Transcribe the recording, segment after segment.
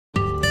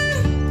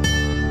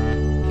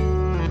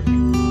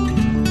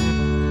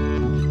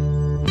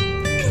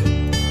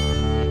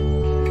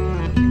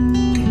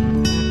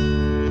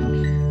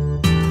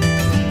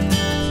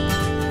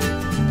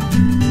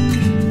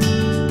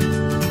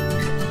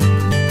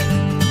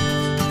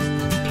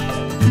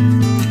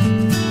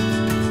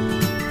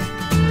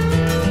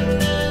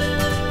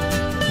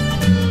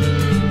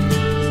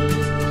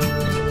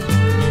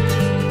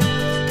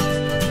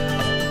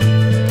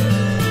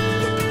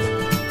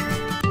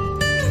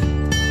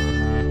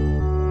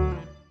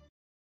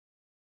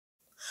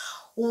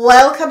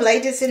Welcome,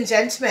 ladies and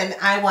gentlemen.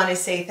 I want to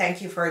say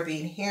thank you for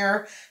being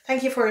here.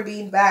 Thank you for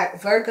being back.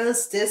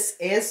 Virgos, this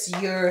is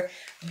your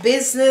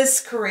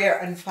business, career,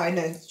 and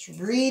finance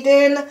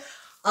reading.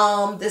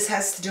 This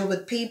has to do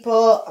with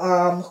people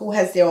who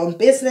has their own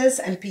business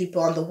and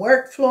people on the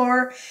work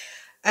floor.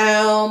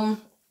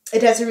 Um, it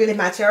doesn't really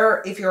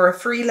matter if you're a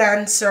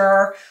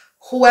freelancer,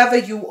 whoever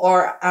you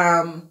are.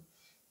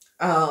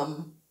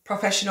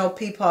 Professional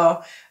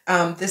people,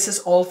 this is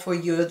all for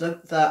you.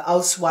 The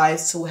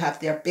housewives who have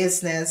their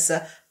business,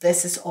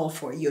 this is all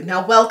for you.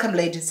 Now, welcome,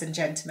 ladies and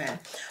gentlemen.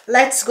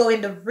 Let's go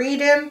into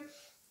reading.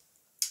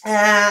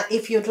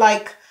 If you'd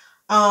like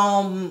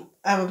to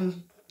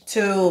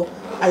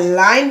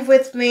align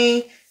with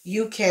me,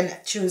 you can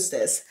choose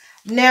this.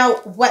 Now,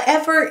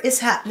 whatever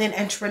is happening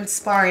and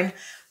transpiring,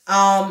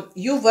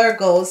 you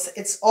Virgos,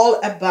 it's all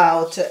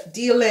about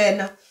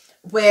dealing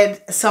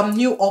with some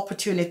new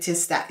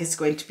opportunities that is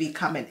going to be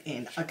coming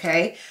in.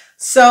 Okay,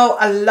 so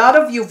a lot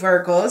of you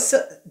Virgos,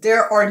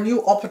 there are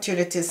new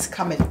opportunities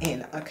coming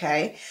in.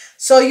 Okay,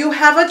 so you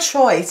have a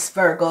choice,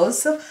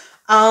 Virgos,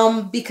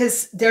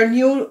 because there are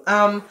new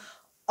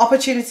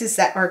opportunities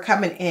that are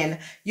coming in.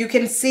 You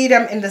can see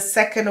them in the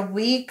second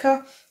week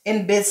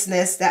in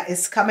business that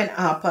is coming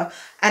up.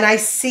 And I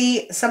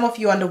see some of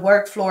you on the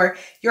work floor,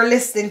 you're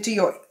listening to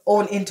your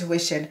own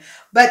intuition.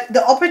 But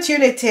the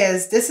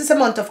opportunities, this is a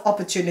month of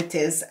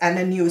opportunities and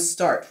a new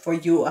start for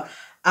you.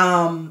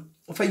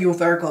 For you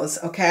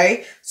Virgos,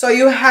 okay? So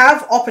you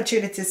have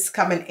opportunities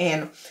coming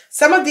in.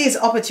 Some of these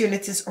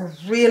opportunities are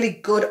really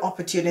good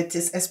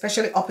opportunities,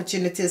 especially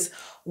opportunities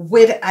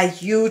with a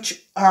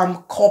huge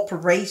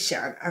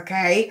corporation,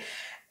 okay?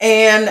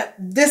 And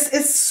this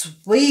is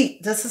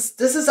sweet. This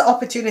is an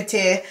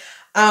opportunity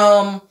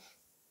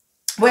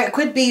where it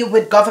could be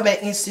with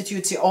government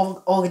institutes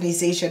or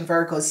organization,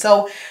 Virgos.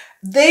 So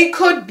they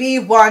could be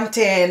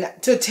wanting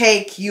to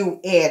take you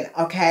in,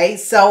 okay?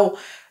 So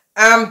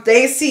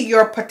they see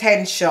your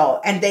potential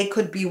and they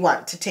could be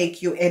want to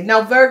take you in.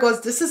 Now,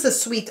 Virgos, this is a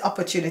sweet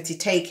opportunity.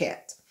 Take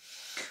it.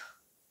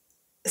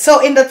 So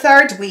in the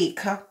third week,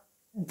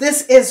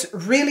 this is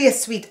really a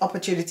sweet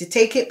opportunity.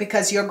 Take it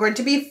because you're going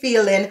to be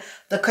feeling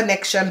the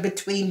connection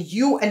between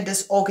you and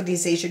this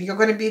organization. You're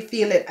going to be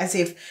feeling as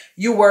if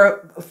you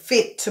were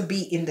fit to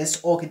be in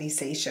this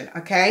organization.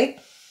 Okay.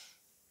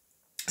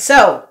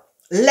 So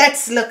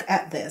let's look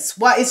at this.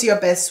 What is your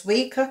best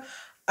week?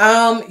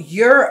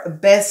 Your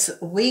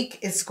best week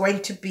is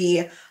going to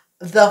be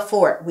the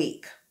fourth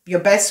week. Your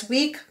best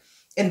week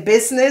in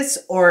business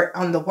or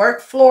on the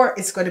work floor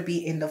is going to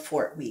be in the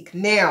fourth week.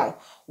 Now,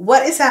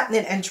 what is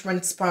happening and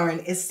transpiring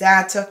is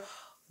that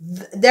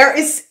there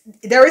is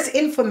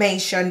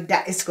information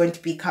that is going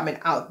to be coming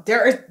out.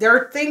 There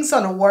are things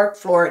on the work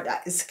floor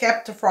that is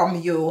kept from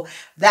you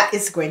that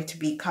is going to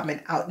be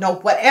coming out. Now,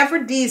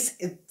 whatever these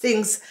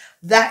things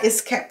that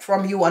is kept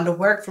from you on the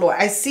work floor,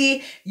 I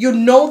see you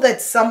know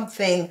that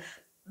something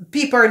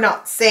people are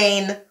not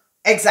saying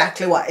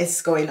exactly what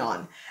is going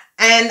on.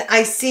 And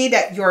I see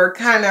that you're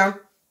kind of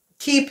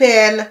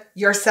keeping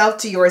yourself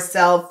to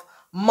yourself.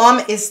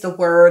 Mom is the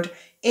word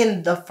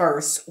in the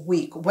first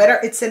week, whether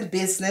it's in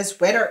business,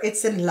 whether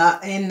it's on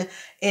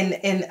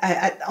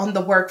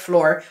the work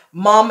floor.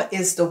 Mom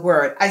is the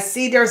word. I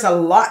see there's a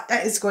lot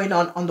that is going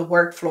on the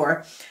work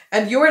floor,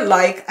 and you're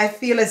like, I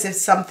feel as if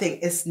something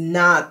is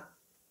not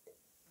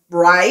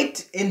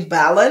right in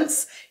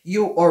balance.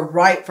 You are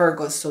right,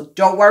 Virgo. So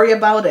don't worry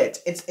about it.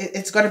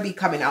 It's going to be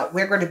coming out.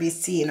 We're going to be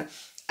seeing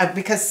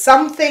because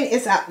something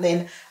is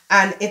happening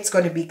and it's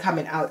going to be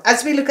coming out.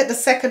 As we look at the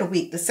second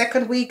week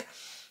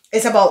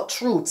is about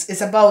truths.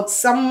 It's about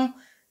some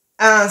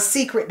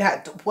secret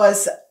that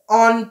was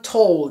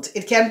untold.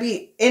 It can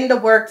be in the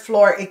work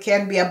floor. It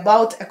can be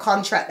about a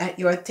contract that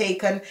you have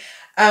taken.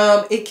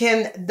 It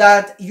can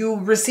that you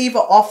receive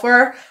an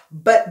offer,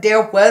 but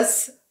there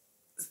was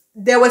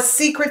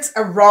secrets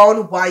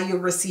around why you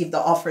received the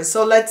offer.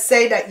 So let's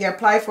say that you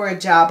apply for a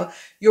job,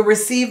 you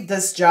received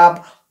this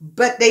job,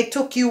 but they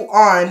took you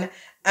on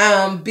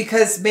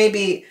because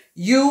maybe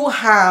you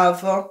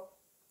have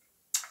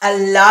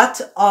a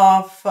lot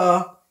of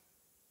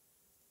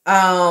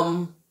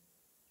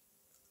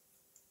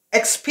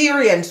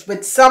experience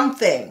with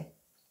something.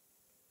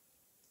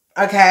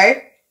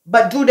 Okay?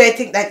 But do they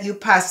think that you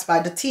passed by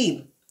the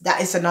team?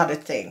 That is another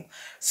thing.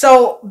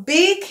 So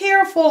be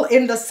careful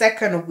in the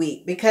second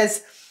week,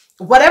 because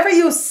whatever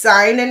you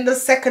sign in the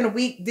second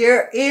week,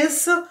 there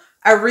is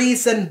a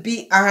reason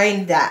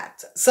behind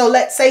that. So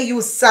let's say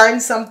you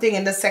sign something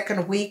in the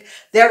second week,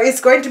 there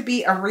is going to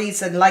be a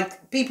reason.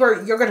 Like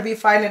people, you're going to be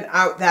finding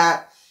out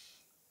that,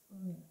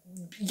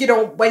 you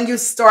know, when you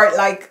start,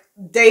 like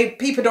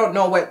people don't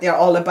know what they're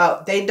all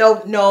about. They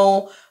don't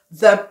know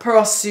the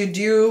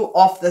procedure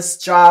of this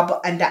job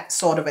and that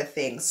sort of a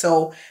thing.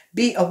 So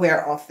be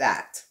aware of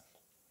that.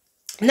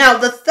 Now,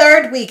 the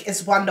third week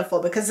is wonderful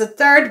because the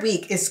third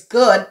week is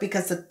good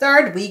because the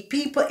third week,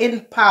 people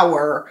in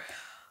power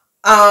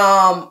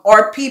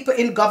or people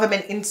in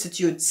government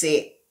institutes,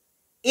 say,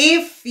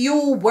 if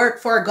you work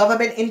for a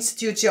government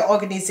institute, your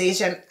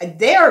organization,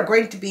 they are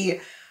going to be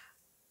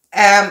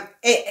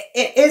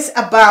it is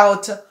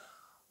about,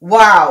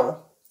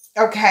 wow,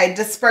 okay,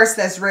 this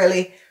person is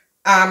really,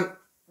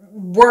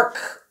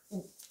 work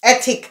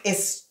ethic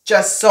is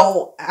just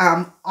so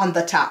on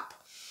the top.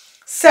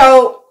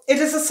 So it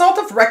is a sort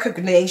of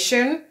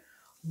recognition,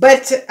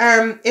 but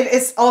it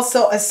is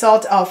also a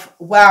sort of,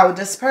 wow,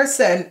 this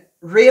person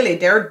really,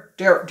 they're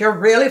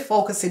really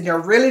focusing, they're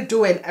really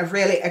doing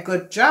a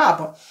good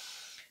job.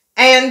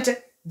 And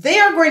they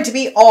are going to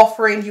be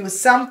offering you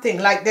something,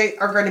 like they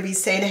are going to be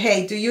saying,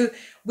 hey,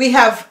 we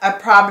have a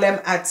problem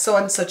at so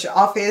and such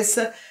office,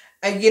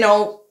 and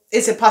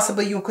is it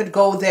possible you could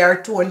go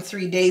there 2 and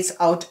 3 days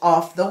out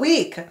of the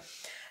week?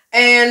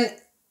 And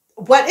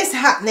what is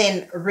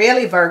happening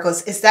really,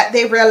 Virgos, is that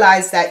they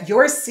realize that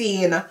you're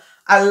seeing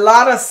a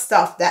lot of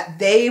stuff that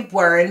they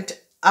weren't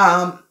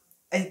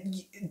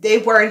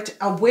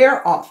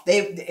aware of.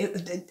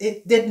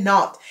 It did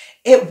not,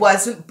 it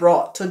wasn't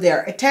brought to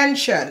their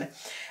attention.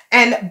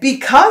 And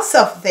because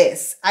of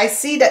this, I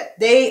see that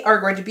they are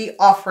going to be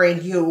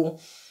offering you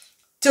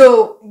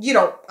to,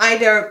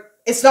 either,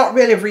 it's not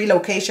really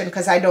relocation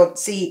because I don't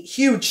see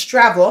huge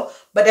travel,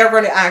 but they're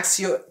going to ask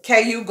you,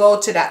 can you go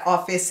to that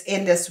office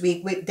in this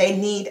week? They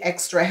need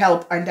extra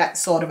help and that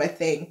sort of a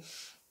thing.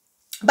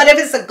 But if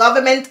it's a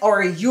government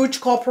or a huge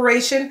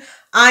corporation,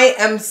 I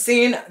am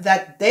seeing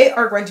that they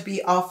are going to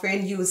be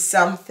offering you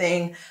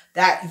something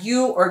that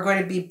you are going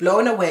to be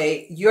blown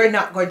away. You're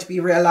not going to be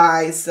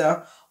realize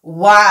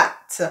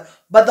what.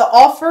 But the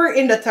offer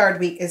in the 3rd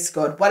week is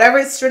good. Whatever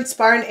is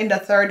transpiring in the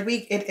 3rd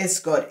week, it is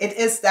good. It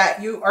is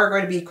that you are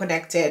going to be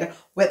connected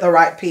with the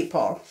right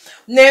people.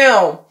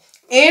 Now,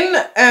 in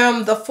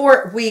the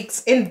 4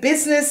 weeks in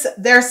business,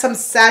 there's some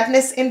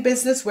sadness in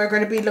business we're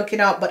going to be looking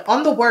at. But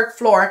on the work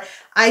floor,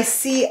 I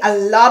see a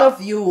lot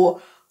of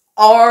you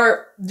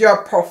are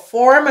your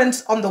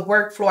performance on the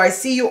work floor. I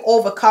see you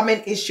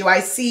overcoming issue.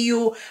 I see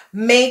you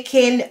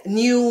making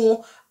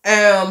new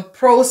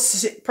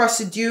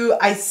procedure.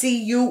 I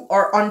see you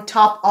are on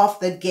top of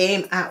the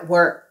game at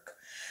work.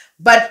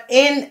 But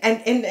in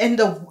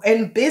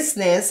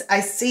business,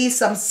 I see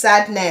some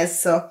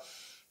sadness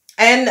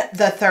in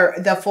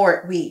the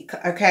 4th week.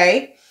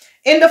 Okay,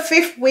 in the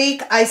 5th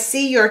week, I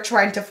see you're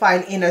trying to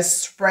find inner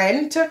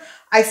strength.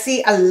 I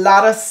see a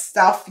lot of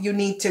stuff you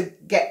need to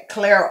get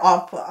clear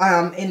up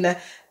in the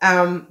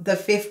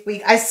 5th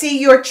week. I see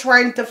you're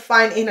trying to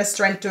find inner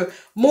strength to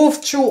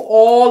move through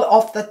all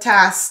of the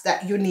tasks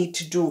that you need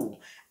to do.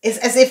 It's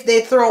as if they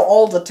throw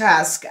all the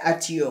tasks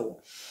at you.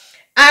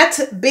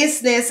 At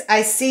business,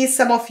 I see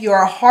some of you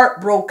are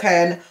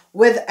heartbroken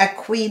with a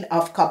Queen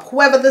of Cups.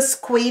 Whoever this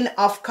Queen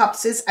of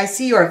Cups is, I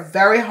see you're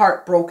very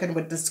heartbroken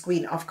with this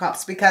Queen of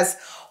Cups, because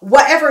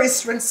whatever is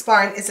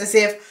transpiring is as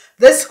if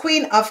this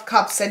Queen of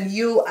Cups and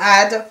you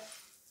had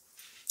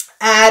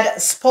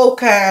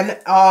spoken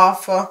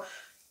of,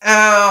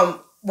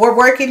 we're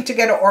working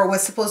together or we're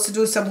supposed to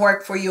do some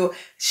work for you.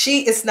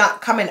 She is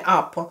not coming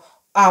up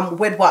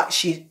with what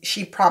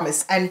she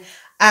promised. And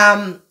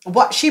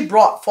what she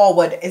brought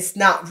forward is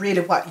not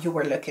really what you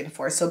were looking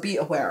for. So be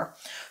aware.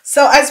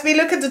 So as we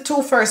look at the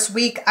 2 first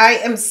week, I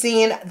am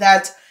seeing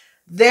that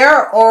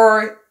there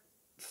are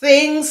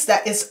things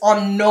that is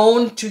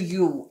unknown to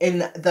you in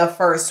the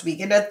 1st week.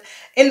 In the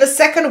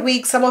 2nd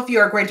week, some of you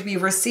are going to be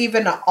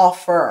receiving an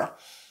offer.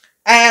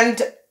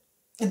 And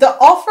the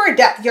offer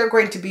that you're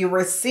going to be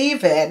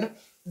receiving,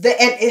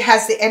 it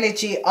has the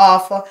energy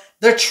of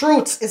the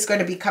truth is going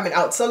to be coming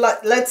out. So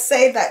let's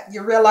say that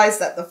you realize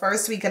that the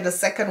 1st week and the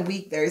 2nd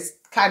week, there's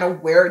kind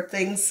of weird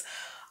things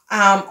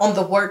on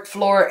the work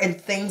floor and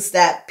things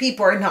that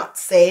people are not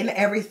saying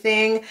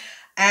everything.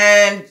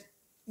 And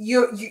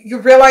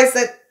you realize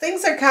that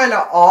things are kind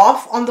of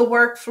off on the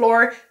work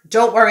floor.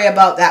 Don't worry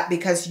about that,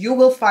 because you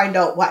will find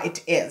out what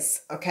it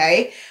is.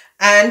 Okay.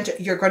 And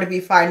you're going to be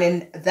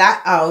finding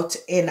that out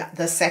in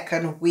the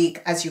 2nd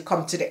week as you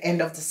come to the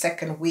end of the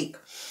 2nd week.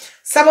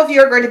 Some of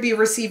you are going to be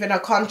receiving a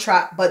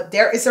contract, but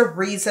there is a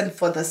reason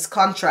for this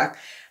contract.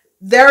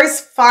 There is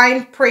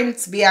fine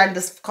prints behind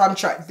this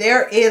contract.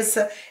 It's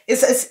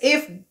as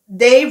if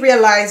they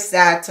realize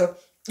that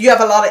you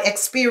have a lot of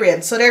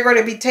experience, so they're going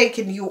to be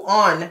taking you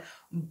on.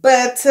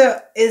 But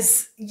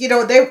it's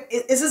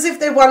as if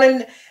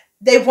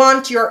they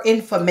want your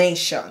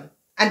information,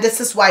 and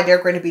this is why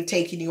they're going to be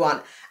taking you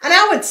on. And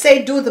I would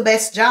say do the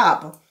best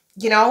job,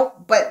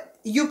 but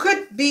you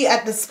could be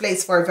at this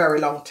place for a very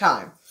long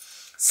time.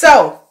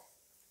 So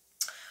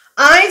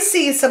I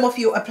see some of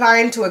you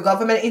applying to a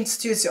government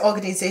institute,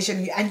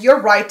 organization, and you're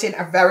writing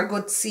a very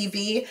good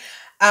CV.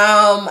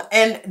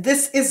 And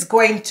this is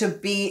going to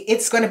be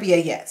a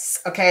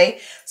yes. Okay.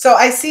 So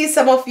I see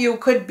some of you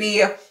could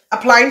be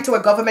applying to a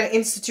government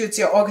institute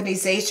or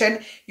organization.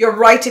 You're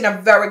writing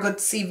a very good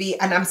CV,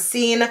 and I'm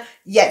seeing,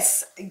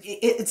 yes,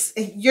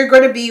 you're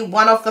going to be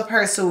one of the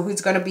person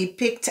who's going to be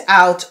picked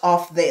out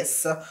of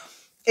this.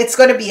 It's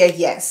going to be a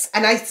yes.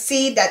 And I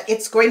see that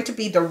it's going to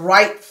be the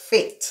right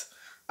fit.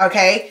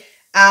 Okay.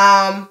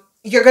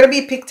 You're going to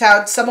be picked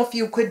out. Some of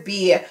you could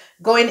be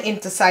going in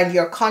to sign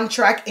your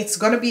contract. It's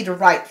going to be the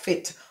right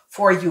fit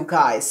for you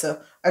guys.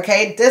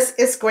 Okay, this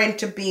is going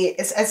to be,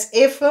 it's as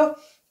if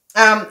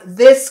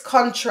this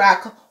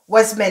contract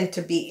was meant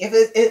to be.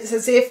 It's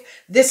as if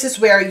this is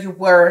where you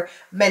were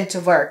meant to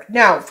work.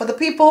 Now, for the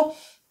people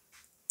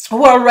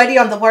who are already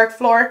on the work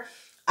floor,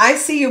 I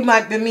see you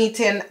might be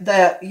meeting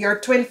your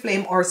twin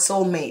flame or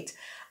soulmate.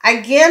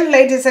 Again,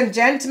 ladies and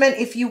gentlemen,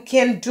 if you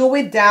can do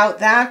without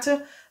that,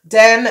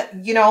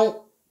 then, you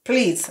know,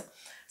 please.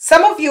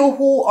 Some of you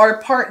who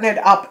are partnered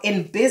up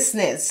in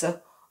business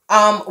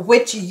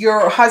with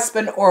your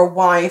husband or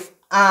wife,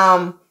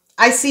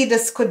 I see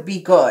this could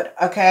be good,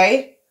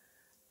 okay?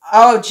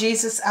 Oh,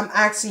 Jesus, I'm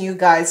asking you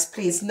guys,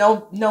 please,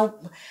 no,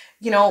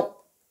 you know,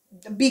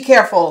 be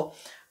careful.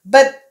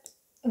 But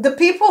the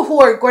people who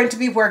are going to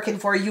be working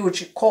for a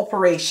huge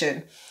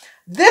corporation,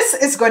 this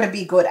is going to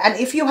be good. And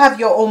if you have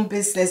your own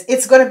business,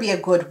 it's going to be a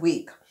good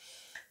week.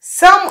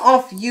 Some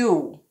of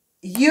you,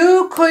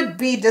 you could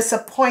be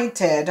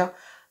disappointed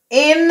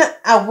in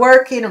a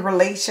working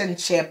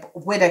relationship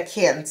with a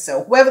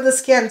Cancer. Whoever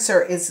this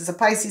Cancer is a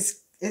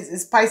Pisces,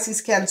 is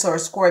Pisces, Cancer, or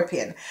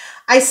Scorpion.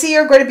 I see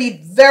you're going to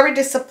be very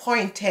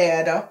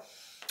disappointed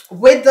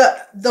with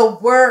the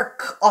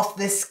work of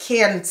this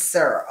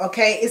Cancer.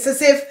 Okay, it's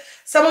as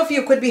if some of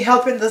you could be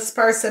helping this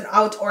person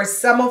out, or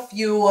some of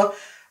you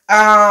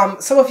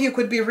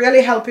could be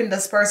really helping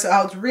this person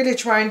out, really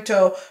trying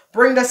to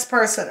bring this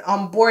person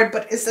on board,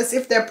 but it's as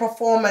if their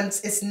performance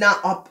is not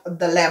up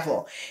the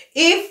level.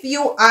 If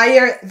you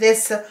hire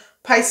this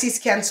Pisces,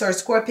 Cancer,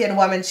 Scorpion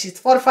woman, she's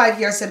 45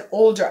 years and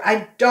older,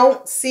 I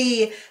don't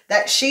see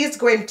that she's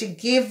going to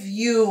give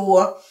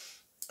you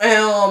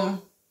the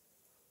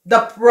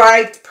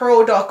right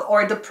product,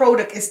 or the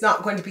product is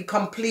not going to be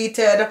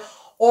completed,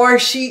 or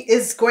she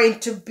is going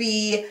to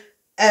be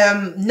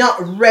not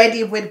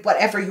ready with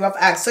whatever you have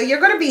asked. So you're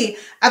going to be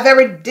a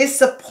very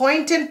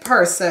disappointing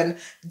person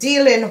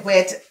dealing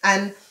with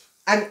an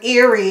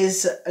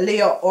Aries,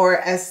 Leo, or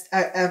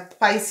a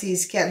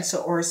Pisces, Cancer,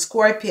 or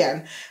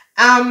Scorpion.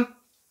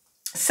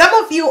 Some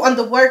of you on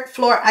the work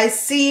floor, I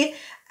see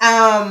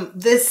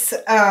this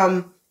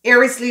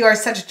Aries, Leo, or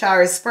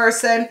Sagittarius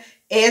person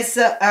is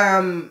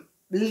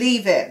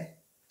leaving.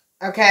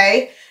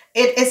 Okay,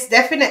 it is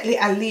definitely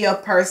a Leo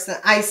person.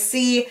 I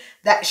see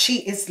that she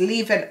is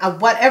leaving,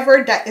 and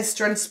whatever that is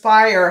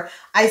transpire,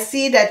 I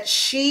see that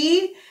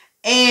she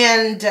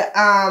and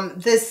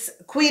this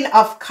Queen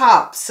of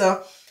Cups,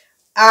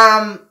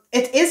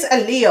 it is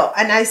a Leo,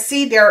 and I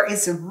see there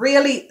is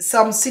really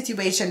some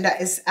situation that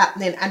is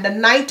happening, and the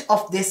Knight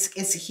of Disc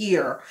is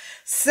here.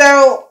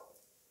 So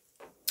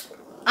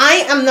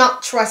I am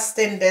not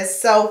trusting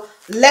this. So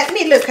let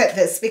me look at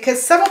this,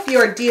 because some of you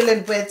are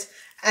dealing with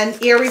an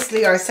Aries,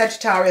 Leo, or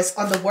Sagittarius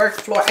on the work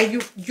floor,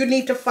 and you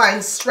need to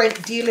find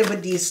strength dealing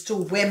with these two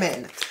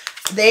women.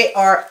 They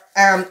are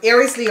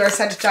Aries, Leo, or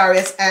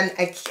Sagittarius, and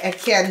a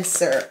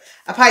Cancer,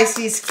 a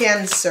Pisces,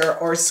 Cancer,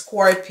 or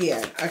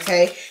Scorpion.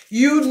 Okay,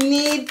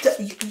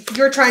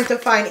 you're trying to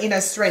find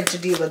inner strength to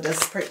deal with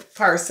this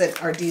person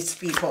or these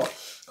people,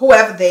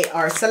 whoever they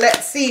are. So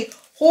let's see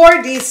who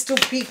are these two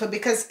people,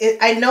 because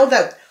I know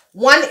that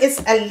one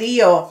is a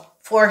Leo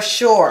for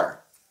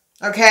sure.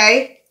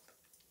 Okay,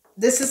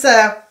 this is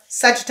a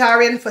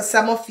Sagittarian for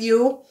some of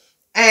you,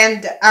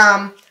 and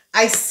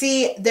I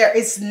see there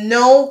is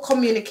no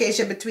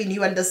communication between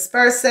you and this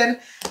person,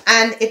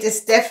 and it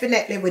is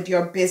definitely with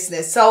your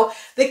business. So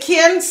the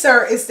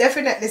Cancer is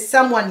definitely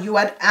someone you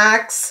had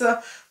asked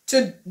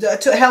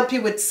to help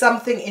you with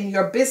something in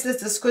your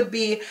business. This could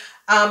be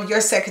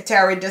your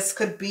secretary, this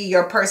could be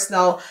your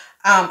personal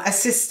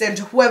assistant,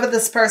 whoever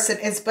this person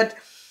is, but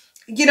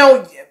you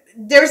know,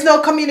 there's no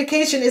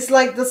communication. It's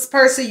like this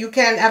person, you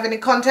can't have any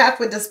contact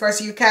with this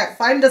person, you can't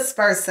find this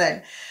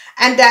person,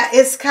 and that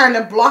is kind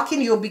of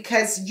blocking you,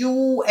 because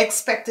you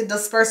expected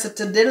this person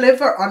to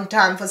deliver on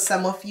time for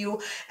some of you,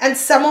 and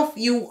some of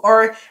you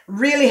are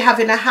really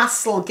having a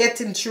hassle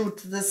getting through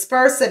to this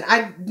person.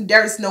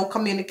 There's no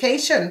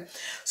communication.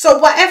 So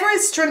whatever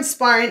is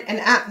transpiring and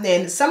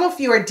happening, some of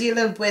you are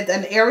dealing with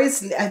an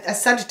Aries, a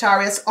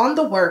Sagittarius on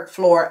the work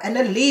floor, and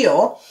a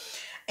Leo,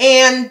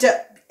 and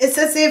it's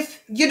as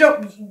if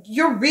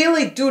you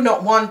really do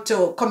not want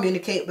to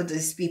communicate with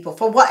these people.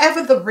 For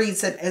whatever the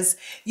reason is,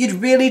 you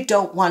really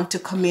don't want to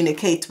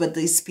communicate with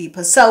these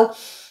people. So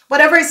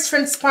whatever is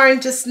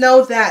transpiring, just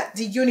know that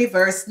the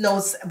universe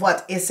knows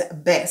what is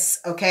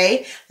best,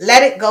 okay?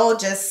 Let it go.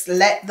 Just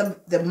let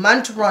the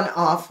month run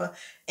off.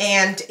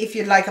 And if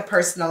you'd like a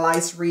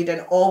personalized reading,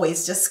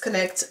 always just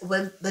connect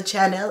with the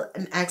channel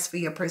and ask for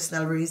your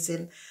personal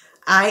reason.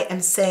 I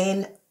am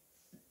saying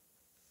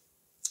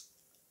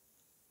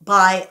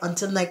bye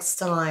until next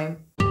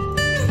time.